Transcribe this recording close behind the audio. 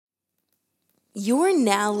You're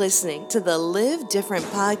now listening to the Live Different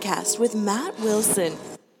podcast with Matt Wilson.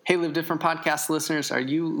 Hey, Live Different podcast listeners, are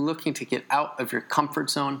you looking to get out of your comfort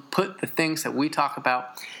zone, put the things that we talk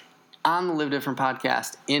about on the Live Different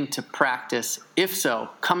podcast into practice? If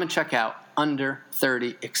so, come and check out Under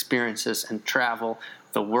 30 Experiences and travel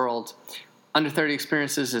the world. Under 30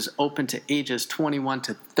 Experiences is open to ages 21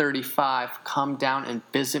 to 35. Come down and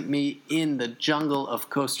visit me in the jungle of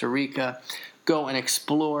Costa Rica. Go and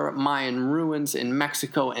explore Mayan ruins in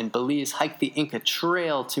Mexico and Belize. Hike the Inca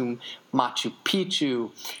Trail to Machu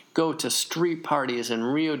Picchu. Go to street parties in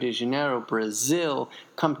Rio de Janeiro, Brazil.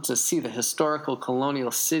 Come to see the historical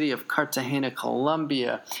colonial city of Cartagena,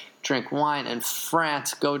 Colombia. Drink wine in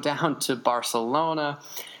France. Go down to Barcelona.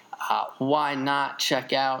 Why not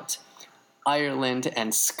check out Ireland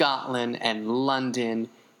and Scotland and London,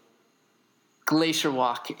 Glacier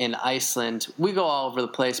Walk in Iceland. We go all over the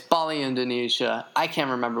place. Bali, Indonesia. I can't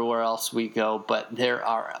remember where else we go, but there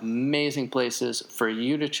are amazing places for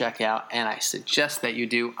you to check out, and I suggest that you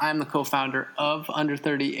do. I'm the co-founder of Under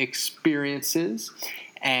 30 Experiences,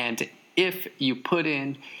 and if you put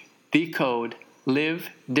in the code Live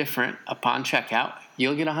Different upon checkout,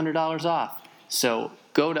 you'll get $100 off. So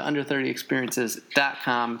go to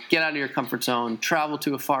under30experiences.com, get out of your comfort zone, travel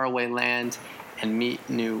to a faraway land, and meet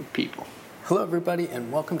new people. Hello, everybody,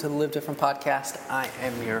 and welcome to the Live Different podcast. I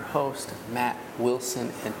am your host, Matt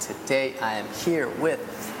Wilson, and today I am here with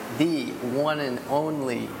the one and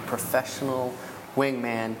only professional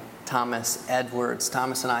wingman, Thomas Edwards.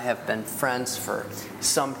 Thomas and I have been friends for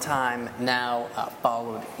some time now,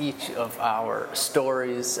 followed each of our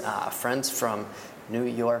stories, friends from New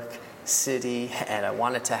York City, and I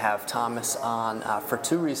wanted to have Thomas on for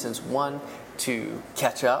two reasons. One, to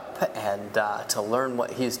catch up and to learn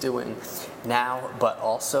what he's doing now, but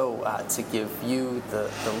also to give you, the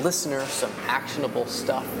listener, some actionable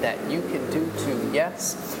stuff that you can do to,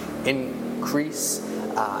 yes, increase,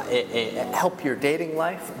 help your dating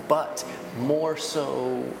life, but more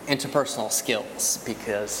so interpersonal skills,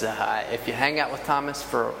 because if you hang out with Thomas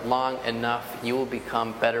for long enough, you will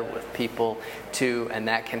become better with people too, and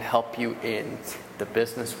that can help you in the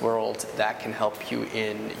business world, that can help you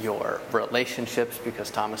in your relationships,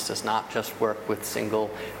 because Thomas does not just work with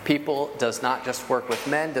single people, does not just work with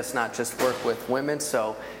men, does not just work with women.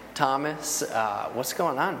 So Thomas, what's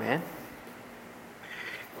going on, man?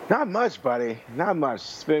 Not much, buddy. Not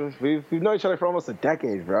much. We've known each other for almost a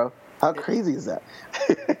decade, bro. How crazy is that?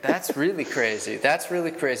 That's really crazy. That's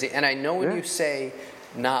really crazy. And I know when you say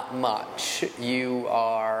not much, you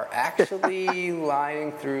are actually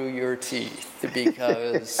lying through your teeth,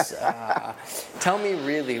 because tell me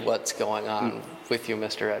really what's going on with you,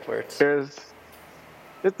 Mr. Edwards. There's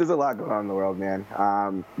a lot going on in the world, man.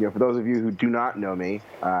 For those of you who do not know me,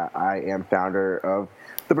 I am founder of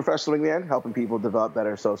The Professional Wingman, helping people develop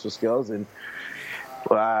better social skills. And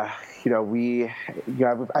I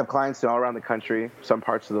have clients all around the country, some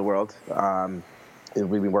parts of the world.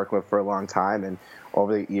 We've been working with for a long time, and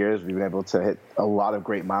over the years, we've been able to hit a lot of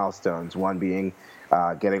great milestones, one being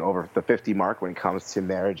getting over the 50 mark when it comes to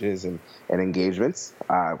marriages and engagements,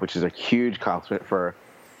 which is a huge accomplishment for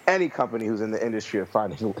any company who's in the industry of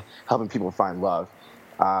helping people find love.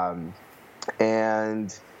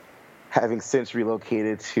 And having since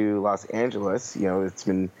relocated to Los Angeles, it's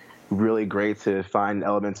been really great to find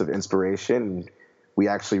elements of inspiration. We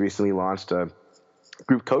actually recently launched a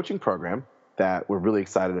group coaching program that we're really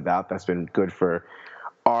excited about. That's been good for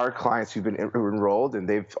our clients who've been enrolled, and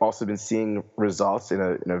they've also been seeing results in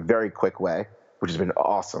a very quick way, which has been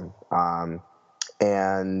awesome.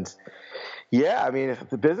 The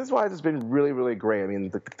business-wise, it's been really, really great. I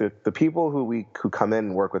mean, the people who come in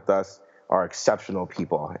and work with us are exceptional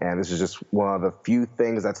people, and this is just one of the few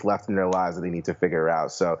things that's left in their lives that they need to figure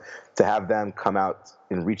out. So to have them come out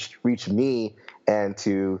and reach me, and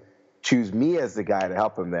to choose me as the guy to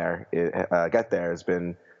help them get there has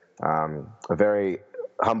been a very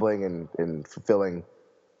humbling and fulfilling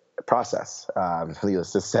process,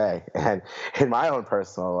 needless to say. And in my own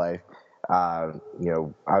personal life, I'm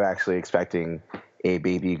actually expecting a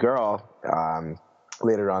baby girl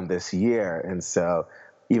later on this year, and so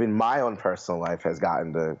even my own personal life has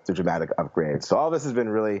gotten the dramatic upgrade. So all this has been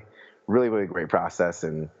really, really, really great process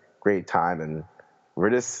and great time, and we're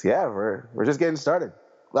just getting started.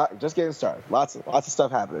 Just getting started. Lots of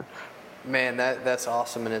stuff happening. Man, that's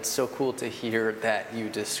awesome, and it's so cool to hear that you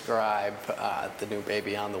describe the new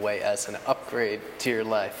baby on the way as an upgrade to your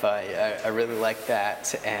life. I really like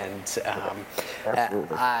that, and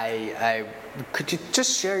I could you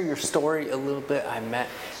just share your story a little bit?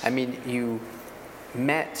 You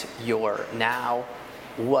met your now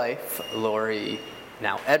wife, Lori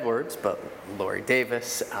now Edwards, but Lori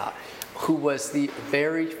Davis, who was the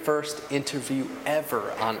very first interview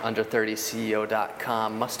ever on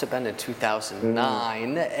Under30CEO.com. Must have been in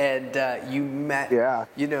 2009, and you met,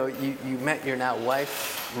 you met your now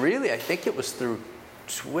wife. Really, I think it was through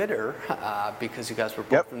Twitter, because you guys were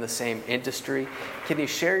both in the same industry. Can you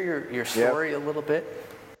share your story a little bit?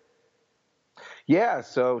 Yeah,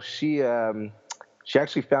 so she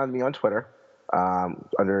actually found me on Twitter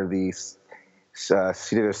under the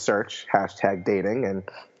she did a search #dating, and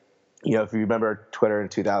if you remember Twitter in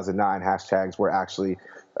 2009, hashtags were actually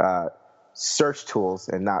search tools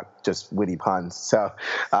and not just witty puns. So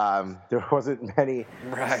there wasn't many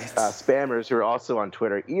spammers who were also on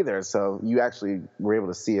Twitter either. So you actually were able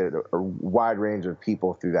to see a wide range of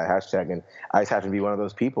people through that hashtag. And I just happened to be one of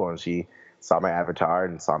those people. And she saw my avatar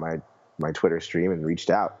and saw my Twitter stream and reached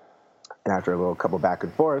out. And after a little couple back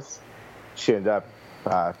and forths, she ended up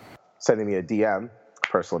sending me a DM,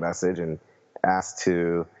 personal message, and asked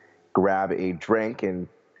to grab a drink and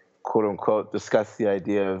quote unquote discuss the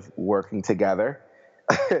idea of working together.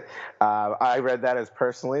 I read that as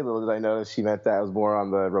personally. Little did I know that she meant that I was more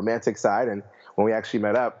on the romantic side. And when we actually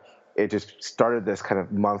met up, it just started this kind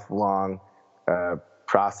of month-long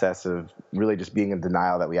process of really just being in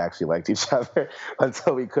denial that we actually liked each other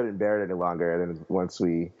until we couldn't bear it any longer. And then once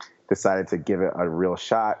we decided to give it a real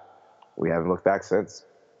shot, we haven't looked back since.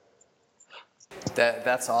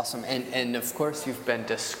 That's awesome. And of course, you've been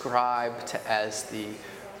described as the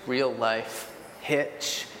real-life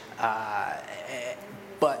Hitch,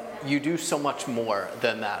 but you do so much more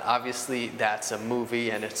than that. Obviously, that's a movie,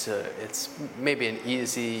 and it's maybe an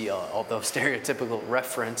easy, although stereotypical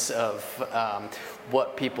reference of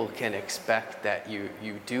what people can expect that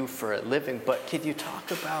you do for a living. But could you talk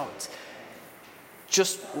about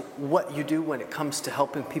just what you do when it comes to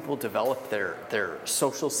helping people develop their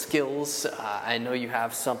social skills? I know you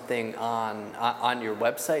have something on your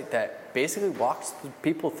website that basically walks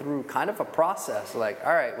people through kind of a process. Like,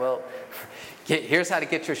 all right, well, here's how to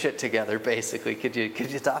get your shit together. Basically, could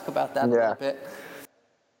you talk about that a little bit?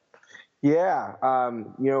 Yeah,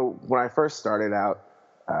 when I first started out,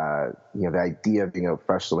 the idea of being a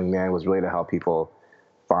professional wingman was really to help people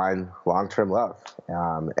find long-term love.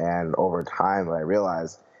 And over time, I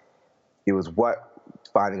realized it was what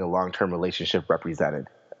finding a long-term relationship represented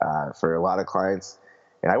for a lot of clients.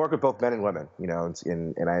 And I work with both men and women,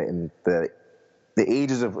 and the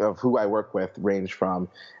ages of who I work with range from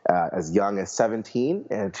as young as 17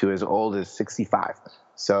 and to as old as 65.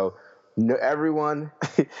 So everyone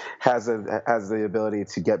has the ability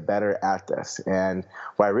to get better at this. And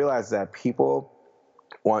what I realized is that people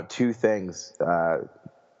want two things,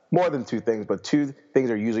 more than two things, but two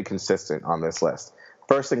things are usually consistent on this list.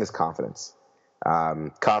 First thing is confidence.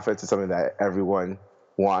 Confidence is something that everyone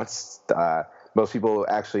wants. Most people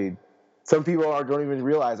some people don't even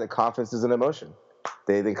realize that confidence is an emotion.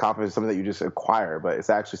 They think confidence is something that you just acquire, but it's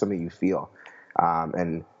actually something you feel.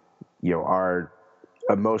 And our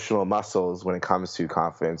emotional muscles when it comes to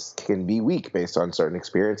confidence can be weak based on certain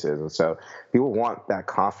experiences. And so people want that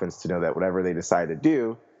confidence to know that whatever they decide to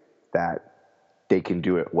do, that they can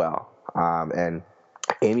do it well. And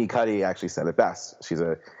Amy Cuddy actually said it best. She's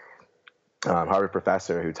a Harvard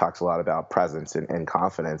professor who talks a lot about presence and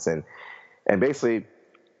confidence. And basically,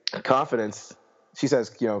 confidence, she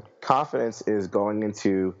says, confidence is going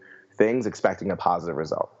into things expecting a positive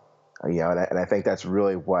result. And I think that's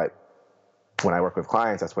really what, when I work with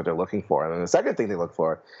clients, that's what they're looking for. And then the second thing they look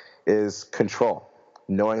for is control,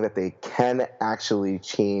 knowing that they can actually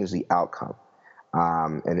change the outcome.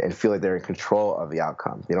 And feel like they're in control of the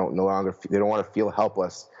outcome. They don't want to feel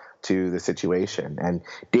helpless to the situation. And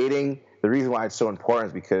dating, the reason why it's so important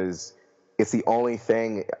is because it's the only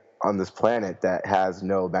thing on this planet that has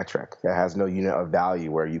no metric, that has no unit of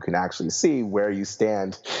value where you can actually see where you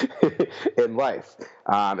stand in life.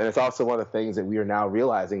 And it's also one of the things that we are now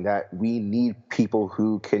realizing, that we need people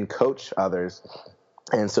who can coach others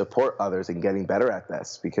and support others in getting better at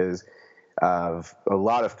this because of a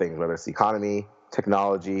lot of things, whether it's the economy,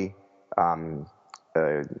 technology,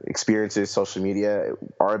 experiences, social media,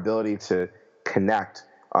 our ability to connect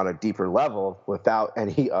on a deeper level without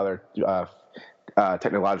any other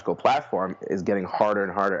technological platform is getting harder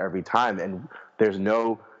and harder every time. And there's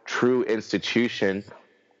no true institution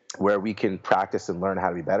where we can practice and learn how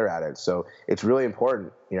to be better at it. So it's really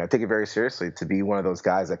important, I take it very seriously to be one of those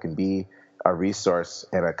guys that can be a resource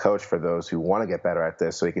and a coach for those who want to get better at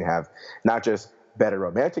this, so you can have not just better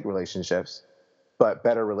romantic relationships, but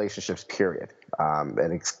better relationships, period.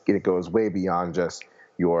 And it goes way beyond just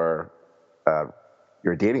your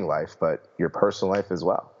dating life, but your personal life as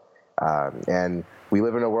well. And we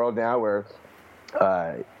live in a world now where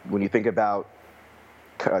when you think about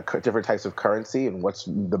different types of currency and what's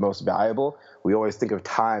the most valuable, we always think of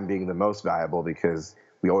time being the most valuable because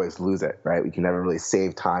we always lose it, right? We can never really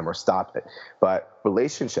save time or stop it. But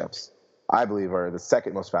relationships, I believe, are the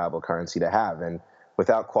second most valuable currency to have. And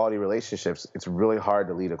without quality relationships, it's really hard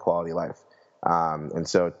to lead a quality life. And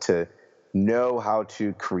so to know how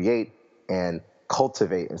to create and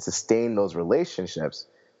cultivate and sustain those relationships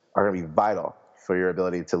are going to be vital for your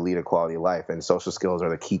ability to lead a quality life. And social skills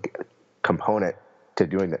are the key component to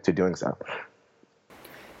doing so.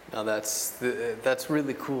 Now that's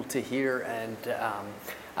really cool to hear, and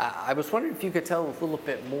I was wondering if you could tell a little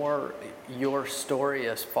bit more your story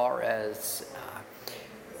as far as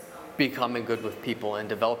becoming good with people and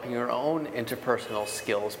developing your own interpersonal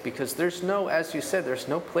skills, because there's no, as you said, there's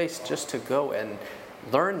no place just to go and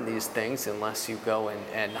learn these things unless you go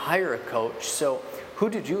and hire a coach. So who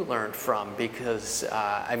did you learn from? Because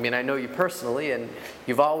I mean, I know you personally, and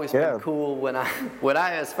you've always been cool. When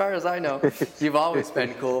I, as far as I know, you've always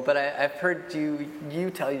been cool. But I've heard you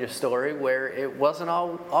tell your story where it wasn't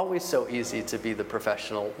always so easy to be the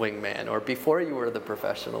professional wingman, or before you were the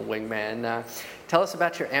professional wingman. Tell us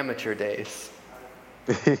about your amateur days.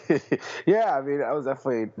 Yeah, I mean, I was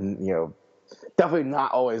definitely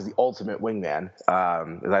not always the ultimate wingman,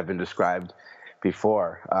 as I've been described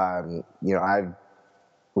before. I'm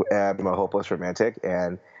a hopeless romantic,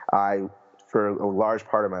 and for a large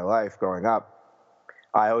part of my life growing up,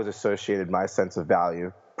 I always associated my sense of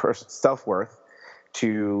value, self-worth,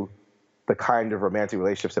 to the kind of romantic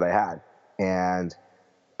relationships that I had. And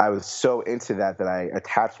I was so into that I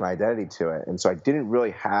attached my identity to it. And so I didn't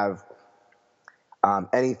really have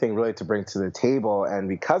anything really to bring to the table. And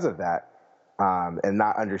because of that, and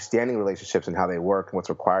not understanding relationships and how they work and what's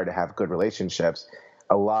required to have good relationships,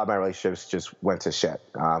 a lot of my relationships just went to shit,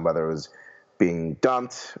 whether it was being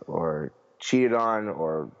dumped or cheated on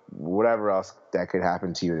or whatever else that could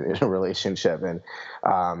happen to you in a relationship. And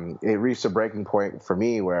it reached a breaking point for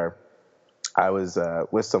me where I was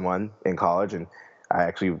with someone in college, and I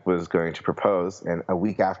actually was going to propose. And a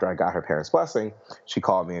week after I got her parents' blessing, she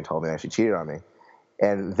called me and told me that she cheated on me.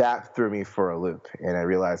 And that threw me for a loop. And I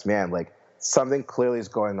realized, man, like, something clearly is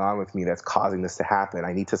going on with me that's causing this to happen.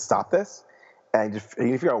 I need to stop this. And I need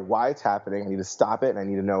to figure out why it's happening. I need to stop it, and I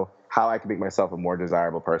need to know how I can make myself a more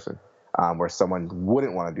desirable person, where someone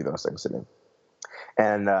wouldn't want to do those things to me.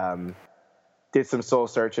 And did some soul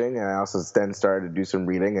searching, and I also then started to do some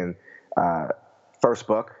reading. And first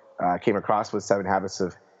book I came across was 7 Habits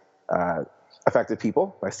of Effective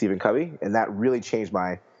People by Stephen Covey, and that really changed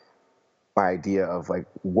my idea of like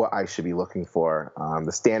what I should be looking for,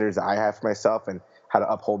 the standards that I have for myself, and how to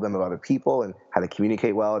uphold them of other people, and how to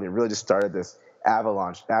communicate well. And it really just started this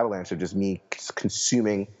avalanche of just me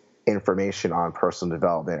consuming information on personal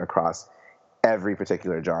development across every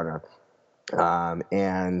particular genre.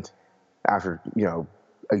 And after,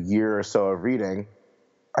 a year or so of reading,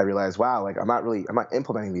 I realized, wow, like I'm not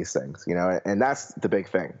implementing these things, and that's the big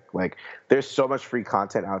thing. Like, there's so much free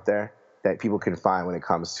content out there that people can find when it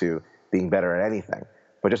comes to being better at anything.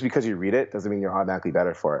 But just because you read it doesn't mean you're automatically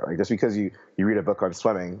better for it. Like, just because you read a book on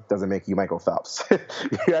swimming doesn't make you Michael Phelps.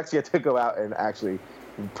 You actually have to go out and actually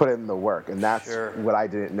put in the work. And that's what I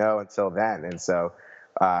didn't know until then. And so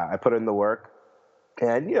I put in the work,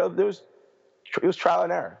 and, it was trial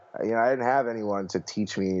and error. I didn't have anyone to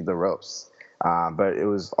teach me the ropes. But it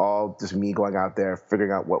was all just me going out there,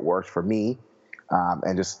 figuring out what worked for me,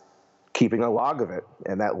 and just keeping a log of it.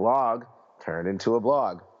 And that log turned into a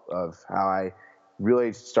blog of how I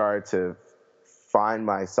really started to find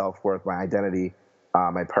my self-worth, my identity,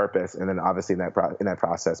 my purpose, and then obviously in that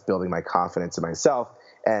process, building my confidence in myself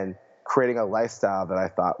and creating a lifestyle that I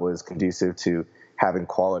thought was conducive to having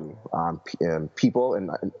quality people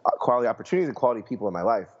and quality opportunities and quality people in my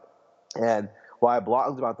life. And while I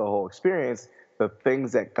blogged about the whole experience, the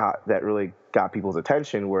things that really got people's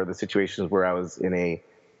attention were the situations where I was in a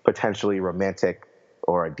potentially romantic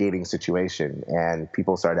or a dating situation, and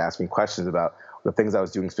people started asking questions about the things I was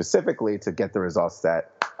doing specifically to get the results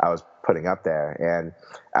that I was putting up there. And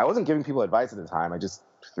I wasn't giving people advice at the time. I just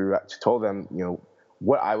told them,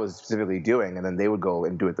 what I was specifically doing, and then they would go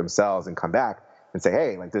and do it themselves and come back and say,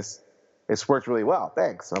 hey, like this worked really well.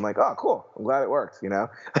 Thanks. And I'm like, oh, cool. I'm glad it worked.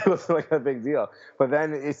 It wasn't like a big deal. But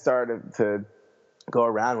then it started to go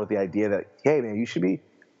around with the idea that, hey, man, you should be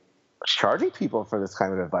charging people for this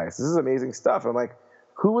kind of advice. This is amazing stuff. I'm like,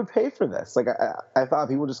 who would pay for this? Like, I thought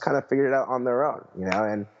people just kind of figured it out on their own,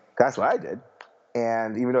 and that's what I did.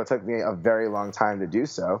 And even though it took me a very long time to do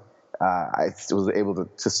so, I was able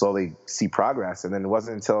to slowly see progress. And then it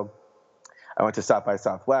wasn't until I went to South by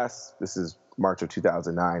Southwest, this is March of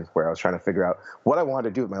 2009, where I was trying to figure out what I wanted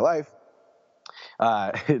to do with my life,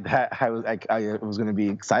 that I was going to be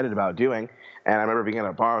excited about doing. And I remember being at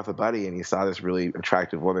a bar with a buddy, and he saw this really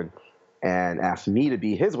attractive woman and asked me to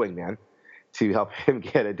be his wingman to help him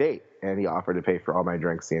get a date. And he offered to pay for all my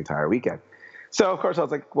drinks the entire weekend. So, of course, I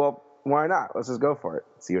was like, well, why not? Let's just go for it,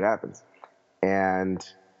 see what happens. And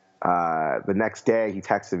the next day, he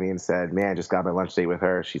texted me and said, man, just got my lunch date with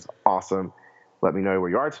her. She's awesome. Let me know where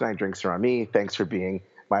you are tonight. Drinks are on me. Thanks for being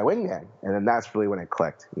my wingman. And then that's really when it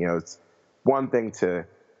clicked. You know, it's one thing to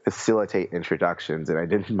facilitate introductions, and I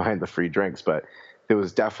didn't mind the free drinks, but there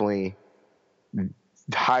was definitely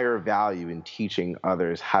higher value in teaching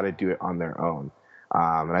others how to do it on their own.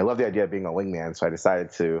 And I love the idea of being a wingman, so I decided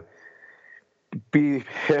to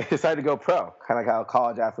go pro, kind of like how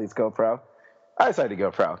college athletes go pro. I decided to go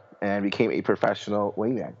pro and became a professional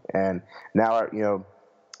wingman. And now, you know,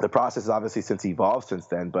 the process has obviously since evolved since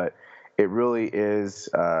then, but it really is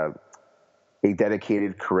a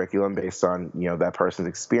dedicated curriculum based on, you know, that person's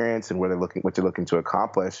experience and what they're looking to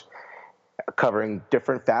accomplish, covering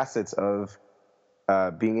different facets of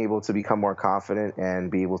being able to become more confident and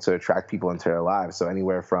be able to attract people into their lives. So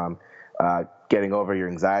anywhere from getting over your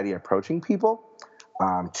anxiety approaching people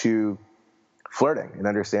to flirting and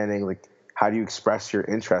understanding, like, how do you express your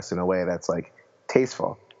interest in a way that's like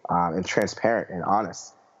tasteful and transparent and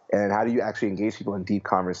honest? And how do you actually engage people in deep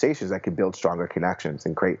conversations that can build stronger connections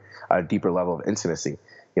and create a deeper level of intimacy?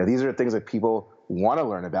 You know, these are things that people want to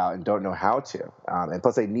learn about and don't know how to. And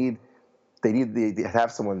plus, they need to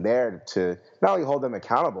have someone there to not only hold them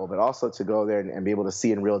accountable, but also to go there and be able to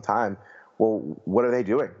see in real time, well, what are they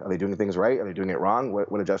doing? Are they doing things right? Are they doing it wrong?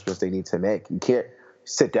 What adjustments they need to make? You can't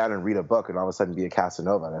sit down and read a book and all of a sudden be a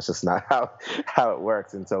Casanova. That's just not how it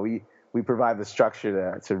works. And so we provide the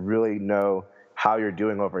structure to really know how you're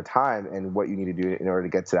doing over time and what you need to do in order to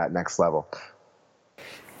get to that next level.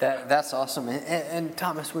 That's awesome. And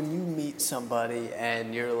Thomas, when you meet somebody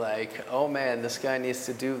and you're like, oh man, this guy needs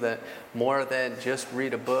to do that more than just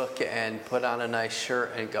read a book and put on a nice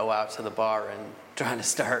shirt and go out to the bar and trying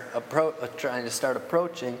to start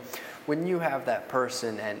approaching, when you have that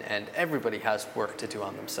person, and everybody has work to do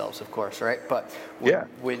on themselves, of course, right? But when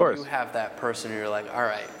you have that person, you're like, all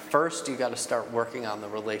right, first you got to start working on the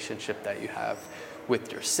relationship that you have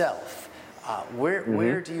with yourself.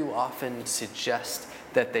 Where do you often suggest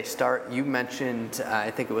that they start? You mentioned, I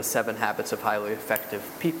think it was 7 Habits of Highly Effective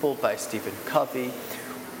People by Stephen Covey.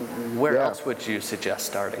 Where else would you suggest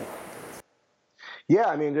starting? Yeah,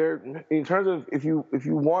 I mean, in terms of if you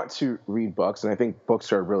want to read books, and I think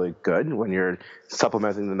books are really good when you're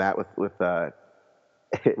supplementing that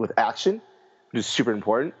with action, which is super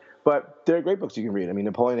important. But there are great books you can read. I mean,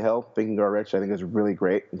 Napoleon Hill, Think and Grow Rich, I think is really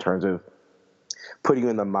great in terms of putting you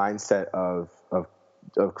in the mindset of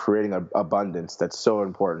creating abundance. That's so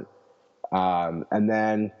important. And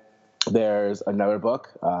then there's another book,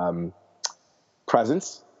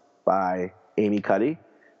 Presence by Amy Cuddy,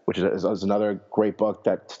 which is another great book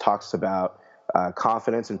that talks about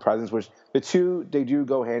confidence and presence, which the two, they do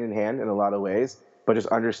go hand in hand in a lot of ways, but just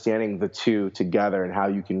understanding the two together and how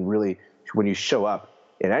you can really, when you show up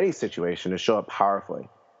in any situation, to show up powerfully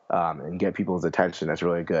and get people's attention. That's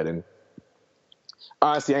really good. And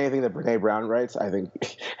honestly, anything that Brene Brown writes, I think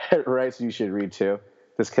you should read too,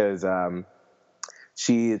 just because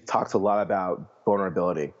she talks a lot about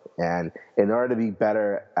vulnerability. And in order to be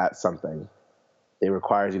better at something, it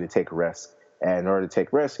requires you to take risk. And in order to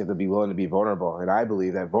take risk, you have to be willing to be vulnerable. And I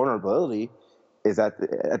believe that vulnerability is at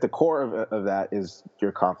the core of that is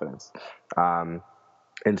your confidence. And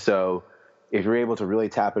so if you're able to really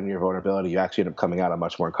tap into your vulnerability, you actually end up coming out a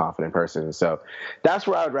much more confident person. And so that's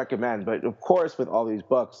what I would recommend. But of course, with all these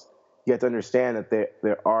books, you have to understand that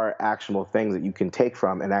there are actionable things that you can take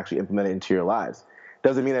from and actually implement it into your lives.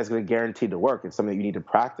 Doesn't mean that it's going to guarantee to work. It's something that you need to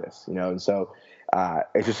practice, you know. And so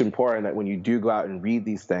it's just important that when you do go out and read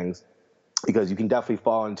these things, because you can definitely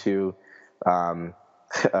fall into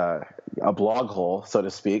a blog hole, so to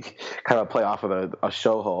speak, kind of play off of a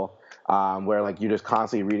show hole, where like you're just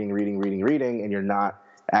constantly reading, and you're not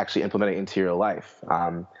actually implementing it into your life.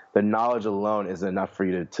 The knowledge alone isn't enough for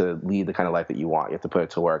you to lead the kind of life that you want. You have to put it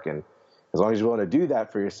to work, and as long as you're willing to do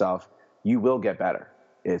that for yourself, you will get better.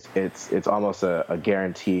 It's almost a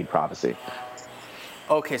guaranteed prophecy.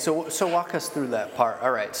 Okay, so walk us through that part.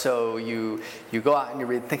 All right, so you go out and you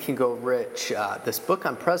read Think and Grow Rich, this book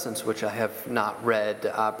on presence, which I have not read,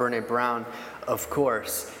 Brene Brown, of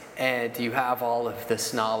course, and you have all of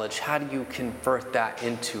this knowledge. How do you convert that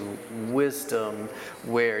into wisdom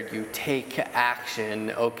where you take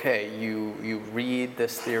action? Okay, you read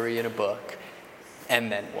this theory in a book,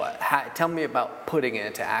 And then what? Tell me about putting it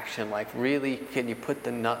into action. Like, really, can you put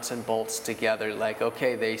the nuts and bolts together? Like,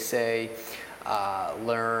 okay, they say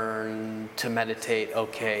learn to meditate.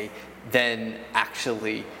 Okay, then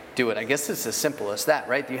actually do it. I guess it's as simple as that,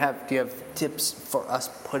 right? Do you have tips for us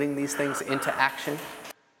putting these things into action?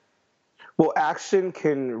 Well, action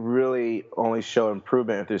can really only show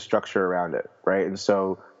improvement if there's structure around it, right? And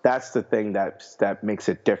so that's the thing that makes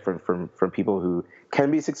it different from people who can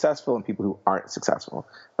be successful and people who aren't successful.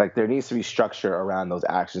 Like, there needs to be structure around those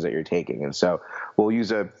actions that you're taking. And so we'll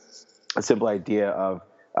use a simple idea of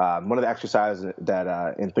one of the exercises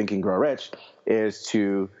that in Think and Grow Rich is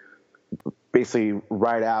to basically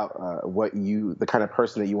write out the kind of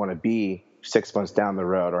person that you want to be 6 months down the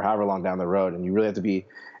road or however long down the road. And you really have to be,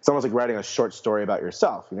 it's almost like writing a short story about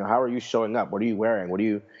yourself. You know, how are you showing up? What are you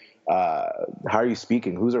wearing? How are you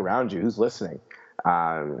speaking? Who's around you? Who's listening?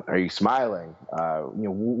 Are you smiling?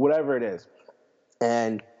 Whatever it is.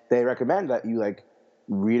 And they recommend that you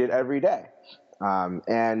read it every day.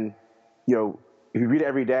 And if you read it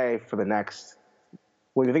every day for the next,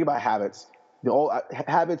 when you think about habits, the old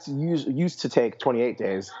habits used to take 28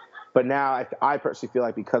 days. But now I personally feel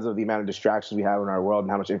like because of the amount of distractions we have in our world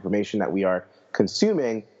and how much information that we are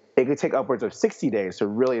consuming, it could take upwards of 60 days to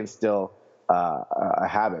really instill a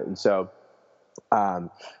habit. And so,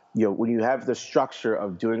 when you have the structure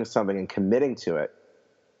of doing something and committing to it,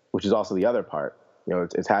 which is also the other part,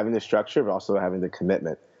 it's having the structure, but also having the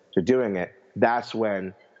commitment to doing it. That's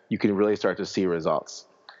when you can really start to see results.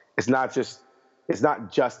 It's not just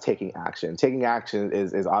taking action. Taking action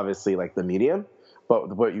is obviously like the medium,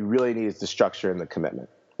 but what you really need is the structure and the commitment.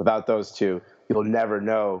 Without those two, you'll never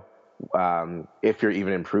know if you're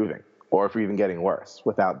even improving or if you're even getting worse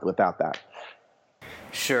without that.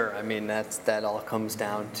 Sure. I mean, that all comes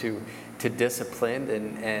down to discipline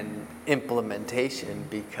and implementation,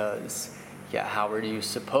 because how are you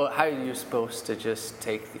supposed to just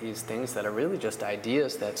take these things that are really just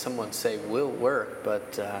ideas that someone say will work,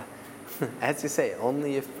 but as you say,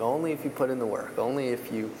 only if you put in the work, only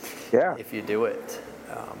if you do it.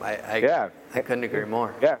 I couldn't agree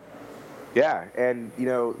more. Yeah, and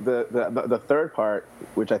the third part,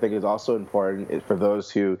 which I think is also important, is for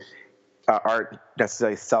those who aren't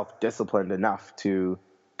necessarily self-disciplined enough to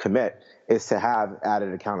commit, is to have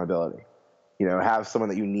added accountability. Have someone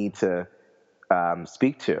that you need to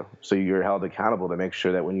speak to, so you're held accountable to make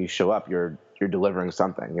sure that when you show up, you're delivering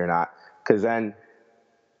something. You're not, because then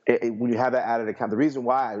when you have that added account, the reason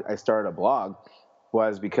why I started a blog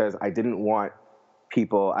was because I didn't want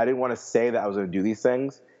to say that I was going to do these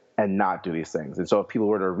things and not do these things. And so if people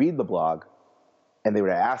were to read the blog and they were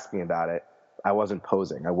to ask me about it, I wasn't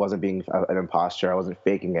posing. I wasn't being an imposter. I wasn't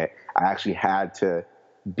faking it. I actually had to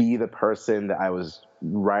be the person that I was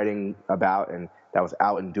writing about and that was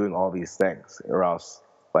out and doing all these things, or else,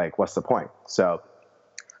 what's the point? So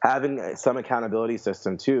having some accountability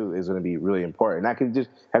system too is going to be really important. And that can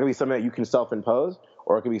be something that you can self-impose,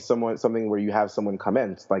 or it could be something where you have someone come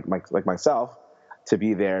in, like myself, to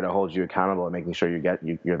be there to hold you accountable and making sure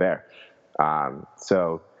you're there.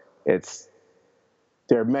 So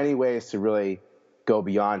there are many ways to really go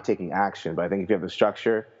beyond taking action, but I think if you have the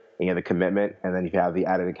structure and you have the commitment, and then if you have the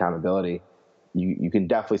added accountability, you can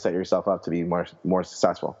definitely set yourself up to be more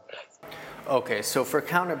successful. Okay, so for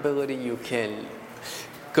accountability, you can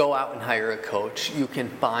go out and hire a coach. You can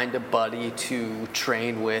find a buddy to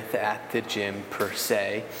train with at the gym per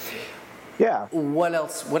se. Yeah. What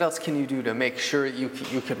else can you do to make sure you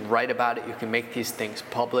can write about it? You can make these things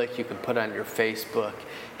public. You can put on your Facebook,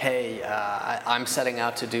 hey, I'm setting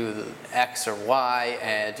out to do X or Y,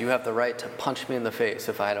 and you have the right to punch me in the face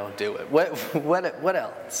if I don't do it. What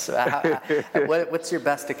else? What's your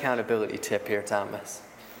best accountability tip here, Thomas?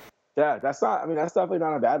 Yeah, that's definitely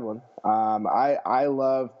not a bad one. I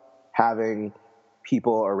love having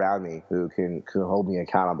people around me who can hold me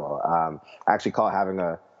accountable. I actually call it having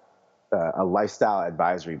a lifestyle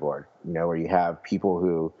advisory board, where you have people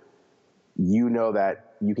who that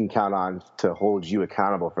you can count on to hold you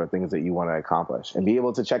accountable for things that you want to accomplish, and be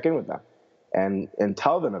able to check in with them and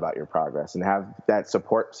tell them about your progress and have that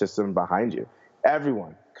support system behind you.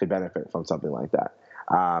 Everyone could benefit from something like that.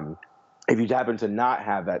 If you happen to not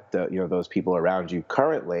have that, those people around you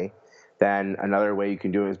currently, then another way you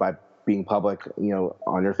can do it is by being public,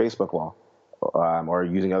 on your Facebook wall, or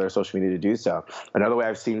using other social media to do so. Another way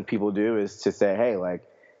I've seen people do is to say, hey,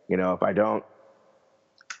 if I don't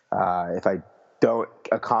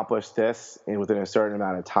accomplish this within a certain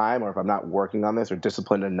amount of time, or if I'm not working on this or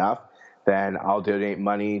disciplined enough, then I'll donate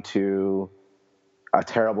money to a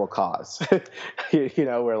terrible cause. Where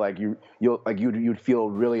you'd feel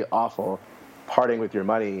really awful parting with your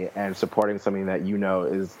money and supporting something that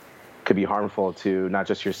could be harmful to not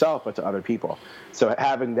just yourself but to other people. So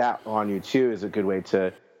having that on you too is a good way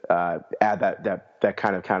to add that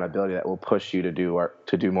kind of accountability that will push you to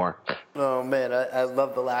do more. Oh man, I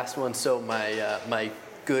love the last one. So my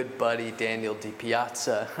good buddy Daniel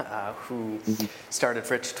DiPiazza, who started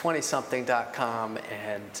Rich20something.com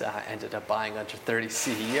and ended up buying Under 30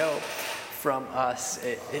 CEO from us.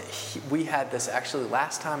 We had this, actually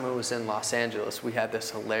last time I was in Los Angeles, we had this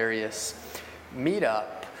hilarious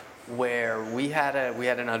meetup where we had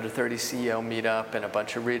an Under 30 CEO meetup, and a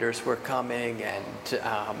bunch of readers were coming, and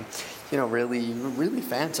really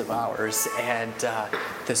fans of ours. And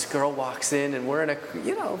this girl walks in, and we're in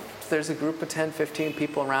there's a group of 10, 15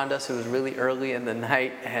 people around us. It was really early in the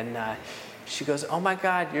night, and she goes, "Oh my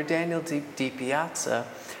God, you're Daniel DiPiazza.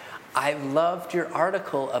 I loved your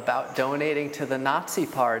article about donating to the Nazi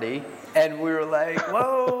Party." And we were like,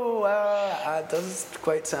 whoa, it doesn't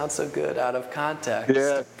quite sound so good out of context.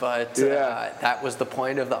 Yeah. But that was the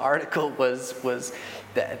point of the article, was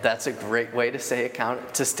that's a great way to stay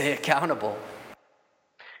accountable.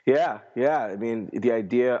 Yeah. I mean, the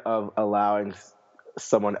idea of allowing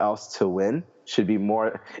someone else to win should be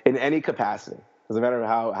more in any capacity. Doesn't matter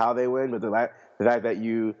how they win, but the fact that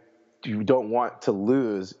you don't want to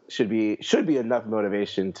lose should be enough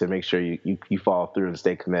motivation to make sure you follow through and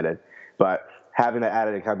stay committed. But having that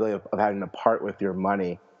added accountability of having to part with your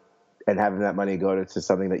money and having that money go to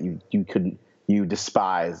something that you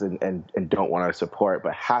despise and don't want to support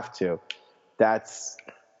but have to, it's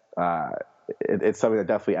something that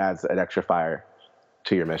definitely adds an extra fire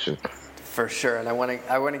to your mission. For sure. And I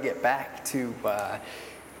want to get back to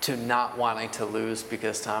not wanting to lose,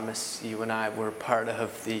 because Thomas, you and I were part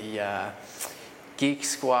of the Geek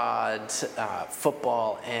Squad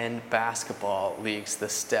football and basketball leagues,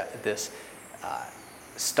 this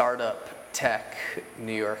startup tech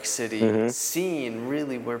New York City scene,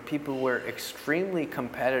 really, where people were extremely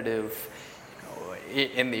competitive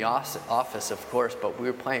in the office, of course, but we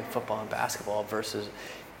were playing football and basketball versus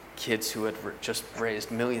kids who had just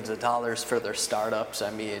raised millions of dollars for their startups.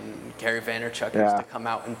 I mean, Gary Vaynerchuk used to come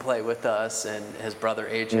out and play with us, and his brother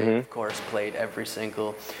AJ, of course, played every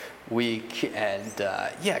single week. And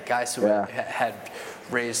guys who had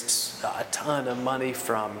raised a ton of money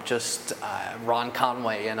from just Ron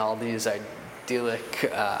Conway and all these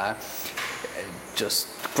idyllic just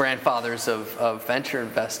grandfathers of venture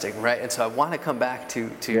investing, right? And so I want to come back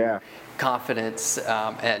to confidence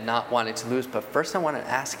and not wanting to lose. But first I want to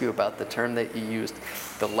ask you about the term that you used,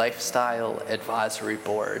 the Lifestyle Advisory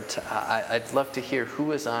Board. I'd love to hear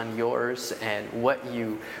who is on yours and what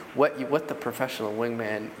the professional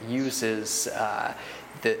wingman uses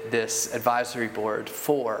this advisory board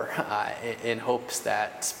for, in hopes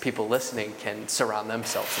that people listening can surround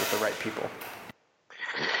themselves with the right people.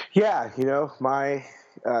 Yeah,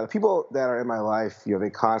 the people that are in my life, they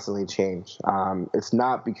constantly change. It's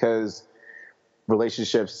not because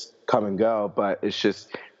relationships come and go, but it's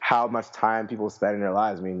just how much time people spend in their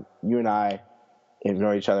lives. I mean, you and I have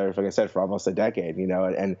known each other, like I said, for almost a decade,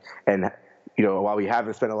 and while we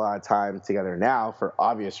haven't spent a lot of time together now for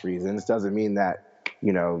obvious reasons, doesn't mean that,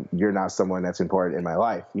 you're not someone that's important in my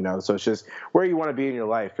life, so it's just where you want to be in your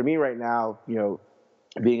life. For me right now,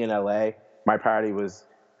 being in LA, my priority was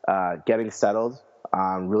getting settled,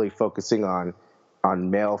 really focusing on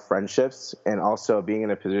male friendships, and also being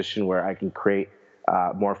in a position where I can create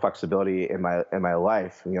more flexibility in my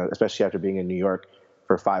life. Especially after being in New York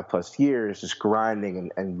for 5+ years, just grinding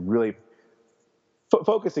and really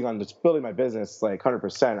focusing on just building my business like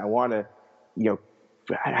 100%. I want to,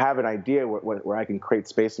 have an idea where I can create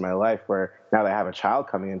space in my life where now that I have a child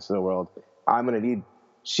coming into the world,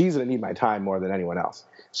 she's going to need my time more than anyone else.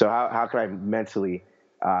 So how can I mentally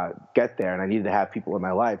get there? And I needed to have people in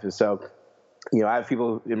my life. And so, I have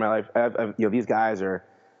people in my life. These guys are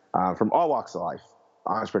from all walks of life: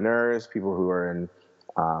 entrepreneurs, people who are in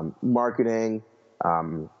marketing,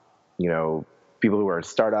 people who are in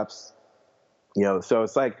startups. So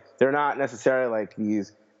it's like they're not necessarily like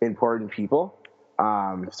these important people,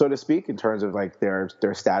 so to speak, in terms of like their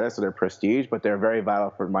status or their prestige, but they're very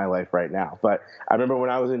vital for my life right now. But I remember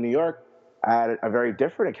when I was in New York, I had a very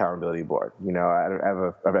different accountability board.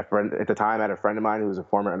 I have a friend at the time. I had a friend of mine who was a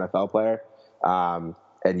former NFL player,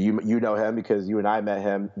 and you know him because you and I met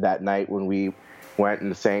him that night when we went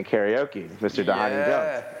and sang karaoke, Mr. Dhani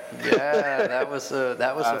Jones. Yeah, that was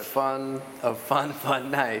a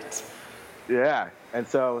fun night. Yeah, and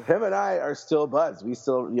so him and I are still buds. We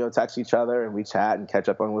still text each other and we chat and catch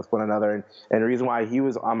up with one another. And the reason why he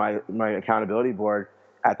was on my accountability board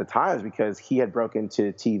at the time is because he had broke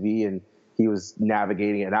into TV and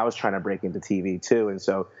navigating it, and I was trying to break into TV too. And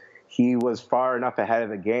so he was far enough ahead of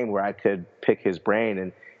the game where I could pick his brain,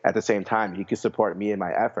 and at the same time, he could support me in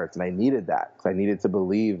my efforts. And I needed that, because I needed to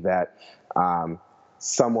believe that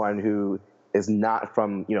someone who is not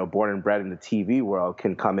from, born and bred in the TV world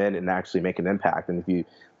can come in and actually make an impact. And if you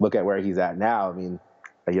look at where he's at now, I mean,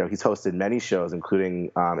 he's hosted many shows,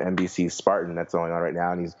 including NBC's Spartan that's going on right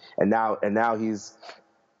now, and now he's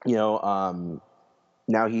he's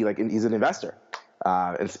an investor,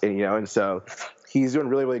 and so he's doing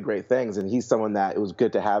really, really great things, and he's someone that it was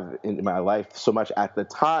good to have in my life so much at the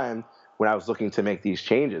time when I was looking to make these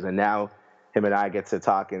changes. And now him and I get to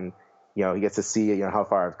talk, and he gets to see how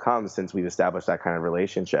far I've come since we've established that kind of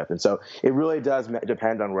relationship. And so it really does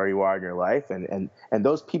depend on where you are in your life, and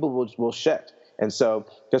those people will shift. And so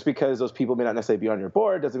just because those people may not necessarily be on your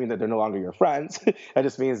board doesn't mean that they're no longer your friends. It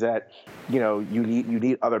just means that, you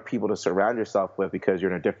need other people to surround yourself with, because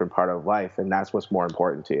you're in a different part of life, and that's what's more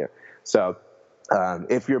important to you. So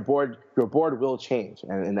if your board will change,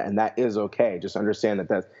 and that is okay. Just understand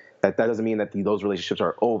that doesn't mean that those relationships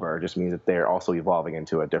are over. It just means that they're also evolving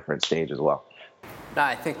into a different stage as well. No,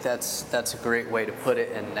 I think that's a great way to put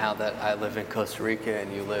it. And now that I live in Costa Rica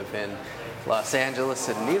and you live in Los Angeles,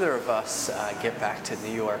 and neither of us get back to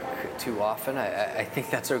New York too often, I think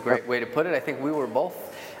that's a great way to put it. I think we were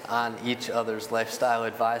both on each other's lifestyle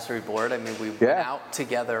advisory board. I mean, we went out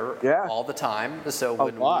together all the time. So a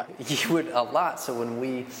lot. So when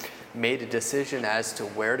we made a decision as to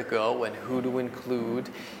where to go and who to include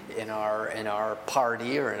in our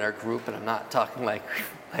party or in our group, and I'm not talking like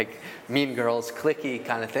Mean Girls cliquey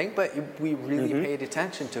kind of thing, but we really paid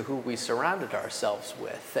attention to who we surrounded ourselves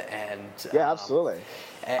with. And absolutely.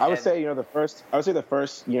 I would say the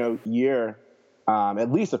first year,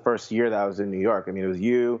 at least the first year that I was in New York, I mean, it was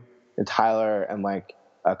you and Tyler and like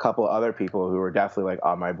a couple other people who were definitely like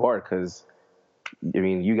on my board, because I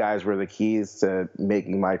mean, you guys were the keys to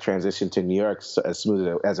making my transition to New York as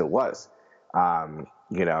smooth as it was.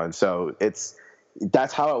 And so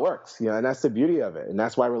that's how it works, and that's the beauty of it. And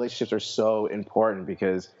that's why relationships are so important,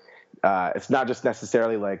 because it's not just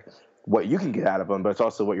necessarily like what you can get out of them, but it's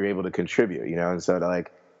also what you're able to contribute, and so to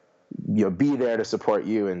be there to support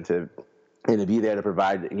you and to be there to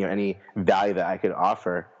provide, any value that I could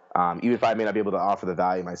offer. Even if I may not be able to offer the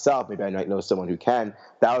value myself, maybe I might know someone who can.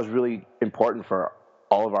 That was really important for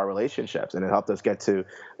all of our relationships, and it helped us get to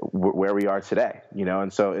where we are today,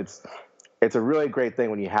 And so it's a really great thing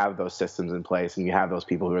when you have those systems in place and you have those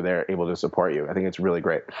people who are there able to support you. I think it's really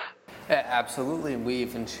great. Absolutely. We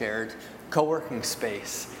even shared co-working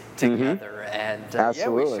space together, and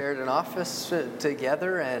we shared an office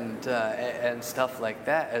together and stuff like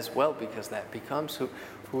that as well, because that becomes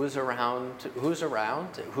who's around, who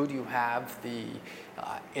do you have the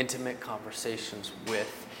intimate conversations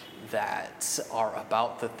with that are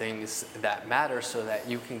about the things that matter, so that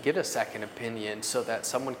you can get a second opinion, so that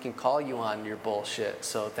someone can call you on your bullshit,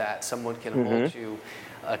 so that someone can hold you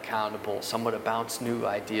accountable, someone to bounce new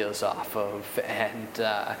ideas off of. And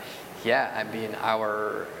I mean,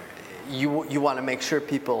 you want to make sure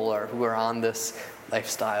people who are on this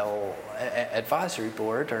lifestyle advisory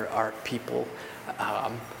board are people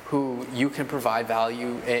who you can provide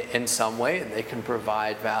value in some way, and they can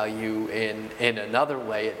provide value in another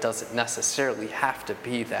way. It doesn't necessarily have to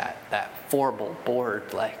be that formal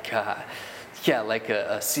board like a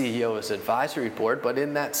CEO's advisory board, but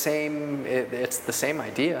in that it's the same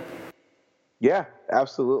idea. Yeah,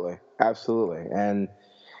 absolutely. And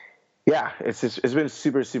it's been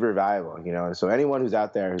super, super valuable, And so anyone who's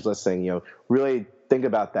out there who's listening, really think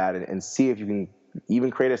about that and see if you can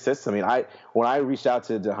even create a system. I mean, when I reached out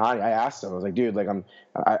to Dhani, I asked him, I was like, dude, like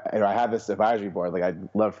I have this advisory board, like I'd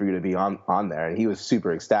love for you to be on there. And he was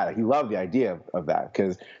super ecstatic. He loved the idea of that,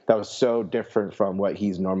 because that was so different from what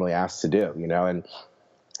he's normally asked to do,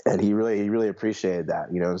 and he really appreciated that,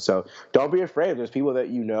 So don't be afraid. There's people that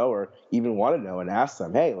or even want to know, and ask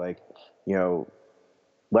them, hey, like, I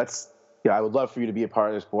would love for you to be a part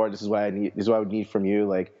of this board. This is what I need. This is what I would need from you.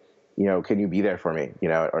 Like, can you be there for me,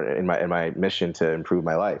 or in my mission to improve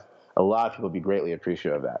my life? A lot of people would be greatly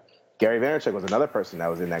appreciative of that. Gary Vaynerchuk was another person that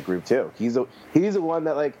was in that group too. He's the one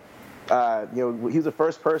that he was the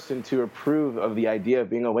first person to approve of the idea of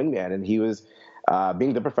being a wingman, and he was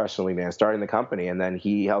being the professional wingman, starting the company, and then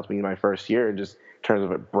he helped me in my first year in just terms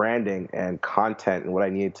of branding and content and what I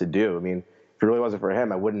needed to do. I mean, if it really wasn't for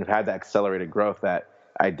him, I wouldn't have had that accelerated growth that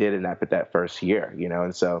I did in that first year,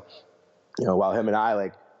 And so, while him and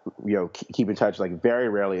I keep in touch very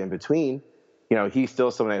rarely in between, he's still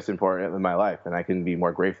someone that's important in my life, and I couldn't be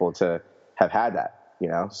more grateful to have had that,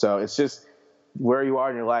 So it's just where you are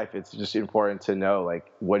in your life, it's just important to know,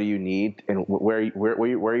 like, what do you need, and where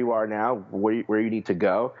you are now, where you need to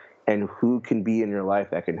go, and who can be in your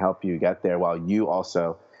life that can help you get there while you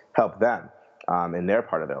also help them in their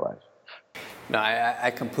part of their life. No,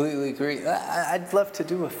 I completely agree. I'd love to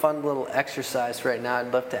do a fun little exercise right now.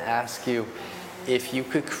 I'd love to ask you if you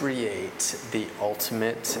could create the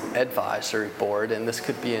ultimate advisory board, and this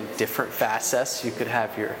could be in different facets. You could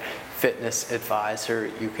have your fitness advisor,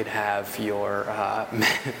 you could have your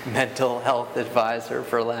mental health advisor,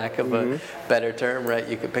 for lack of a better term, right?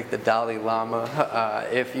 You could pick the Dalai Lama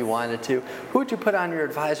if you wanted to. Who would you put on your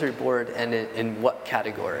advisory board, and in what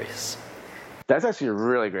categories? That's actually a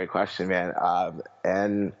really great question, man.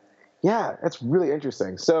 And yeah, that's really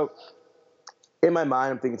interesting. So in my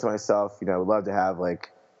mind, I'm thinking to myself, I would love to have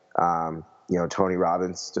Tony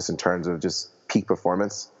Robbins, just in terms of just peak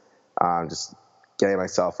performance, just getting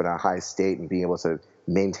myself in a high state and being able to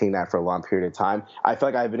maintain that for a long period of time. I feel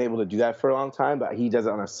like I've been able to do that for a long time, but he does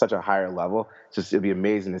it on such a higher level. It'd be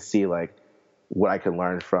amazing to see what I can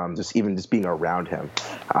learn from just being around him.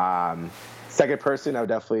 Second person, I would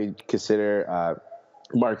definitely consider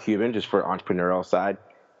Mark Cuban, just for entrepreneurial side.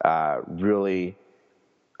 Really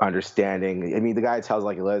understanding. I mean, the guy tells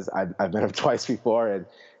like it is. I've met him twice before, and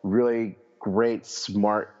really great,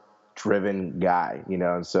 smart, driven guy.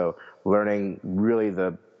 And so learning really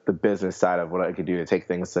the business side of what I could do to take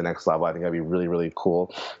things to the next level, I think that'd be really, really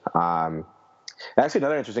cool. Actually,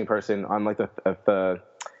 another interesting person on the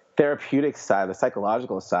therapeutic side, the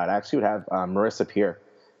psychological side, I actually would have Marissa Peer.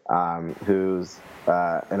 Who's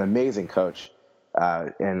an amazing coach,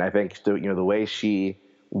 and I think the way she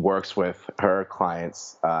works with her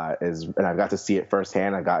clients and I've got to see it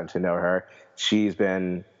firsthand. I've gotten to know her. She's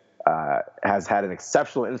been has had an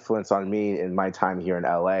exceptional influence on me in my time here in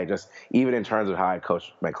LA. Just even in terms of how I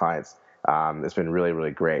coach my clients, it's been really,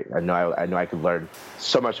 really great. I know I could learn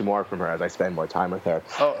so much more from her as I spend more time with her.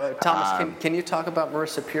 Thomas, can you talk about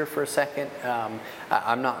Marissa Peer for a second?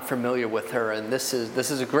 I'm not familiar with her, and this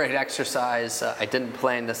is a great exercise. I didn't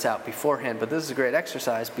plan this out beforehand, but this is a great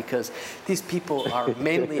exercise because these people are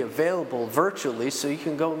mainly available virtually, so you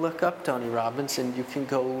can go look up Tony Robbins, and you can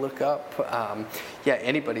go look up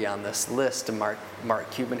anybody on this list.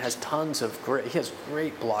 Mark Cuban has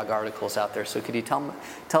great blog articles out there. So could you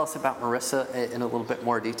tell us about Marissa in a little bit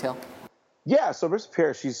more detail? Yeah, so Marissa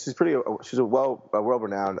Peer, she's a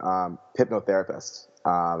world-renowned hypnotherapist,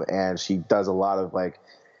 and she does a lot of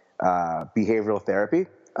behavioral therapy.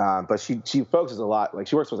 But she focuses a lot,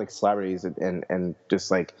 she works with celebrities and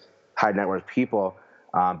just high net worth people.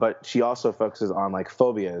 But she also focuses on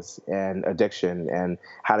phobias and addiction and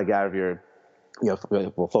how to get out of your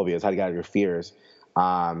phobias, how to get out of your fears,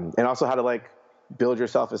 and also how to build your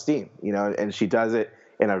self-esteem. And she does it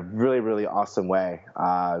in a really, really awesome way.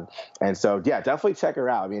 And so, yeah, definitely check her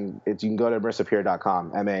out. I mean, you can go to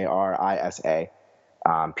marissapeer.com, Marisa,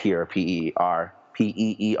 Peer, Peer.com.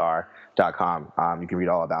 You can read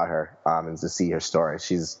all about her and to see her story.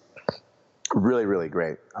 She's really, really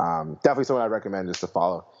great. Definitely someone I'd recommend just to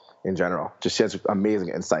follow in general. Just she has amazing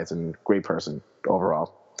insights and great person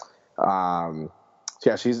overall.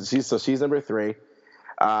 She's number 3.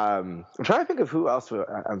 I'm trying to think of who else